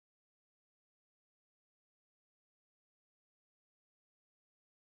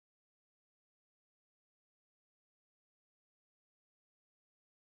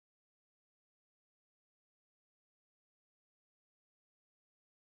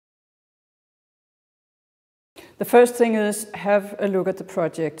The first thing is have a look at the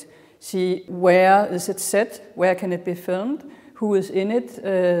project. See where is it set, where can it be filmed, who is in it,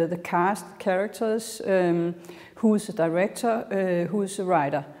 the cast, characters, who is the director, who is the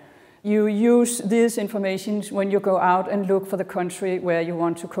writer. You use this information when you go out and look for the country where you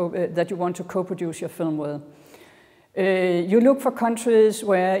want to co-produce your film with. You look for countries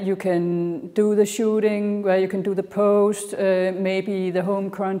where you can do the shooting, where you can do the post, maybe the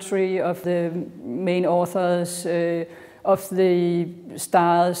home country of the main authors, of the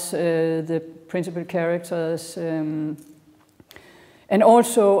stars, the principal characters. And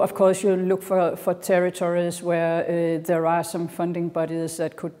also, of course, you look for territories where there are some funding bodies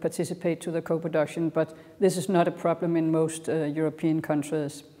that could participate to the co-production, but this is not a problem in most European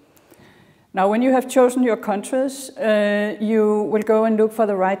countries. Now, when you have chosen your countries, you will go and look for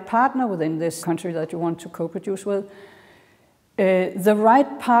the right partner within this country that you want to co-produce with. The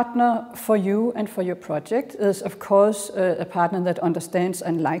right partner for you and for your project is, of course, a partner that understands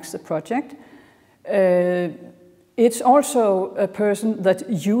and likes the project. It's also a person that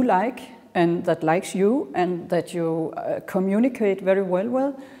you like and that likes you and that you communicate very well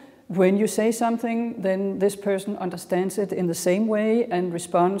with. When you say something, then this person understands it in the same way and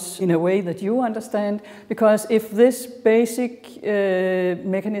responds in a way that you understand. Because if this basic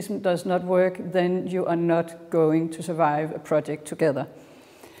mechanism does not work, then you are not going to survive a project together.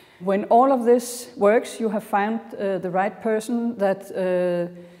 When all of this works, you have found the right person that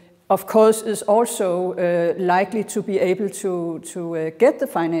of course, is also likely to be able to get the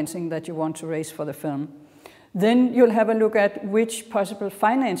financing that you want to raise for the film. Then you'll have a look at which possible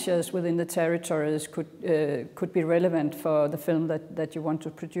financiers within the territories could be relevant for the film that you want to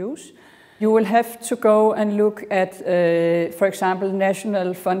produce. You will have to go and look at, for example,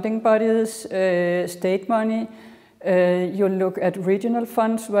 national funding bodies, state money. You'll look at regional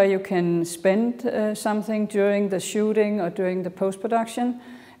funds where you can spend something during the shooting or during the post-production.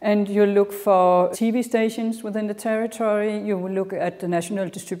 And you look for TV stations within the territory, you will look at the national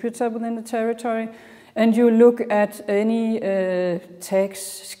distributor within the territory, and you look at any tax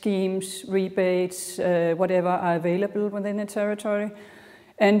schemes, rebates, whatever are available within the territory.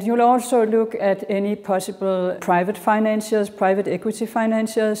 And you'll also look at any possible private financiers, private equity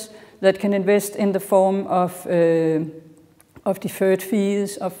financiers that can invest in the form of deferred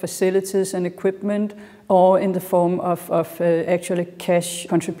fees, of facilities and equipment, or in the form of actually cash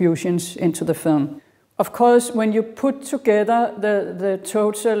contributions into the film. Of course, when you put together the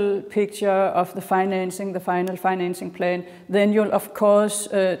total picture of the financing, the final financing plan, then you'll of course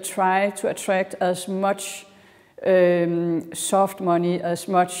try to attract as much soft money, as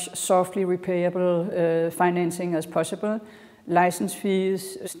much softly repayable financing as possible. License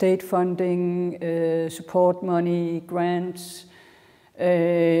fees, state funding, support money, grants,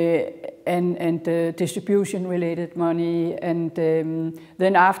 and distribution-related money, and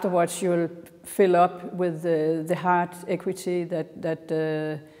then afterwards you'll fill up with the hard equity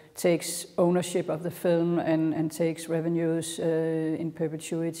that takes ownership of the film and takes revenues in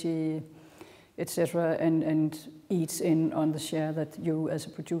perpetuity, etc., and eats in on the share that you as a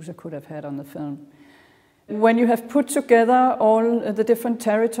producer could have had on the film. When you have put together all the different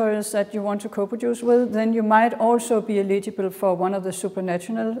territories that you want to co-produce with, then you might also be eligible for one of the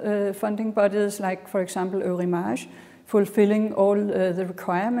supranational funding bodies, like, for example, Erich, fulfilling all the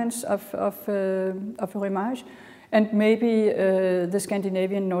requirements of Erich, and maybe the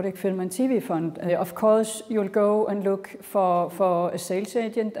Scandinavian Nordic Film and TV Fund. Of course, you'll go and look for a sales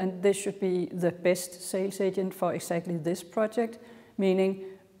agent, and this should be the best sales agent for exactly this project, meaning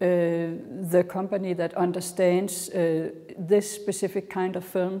the company that understands this specific kind of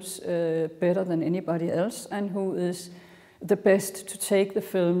films better than anybody else, and who is the best to take the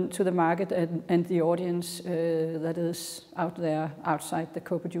film to the market and the audience that is out there outside the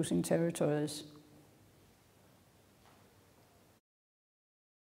co-producing territories.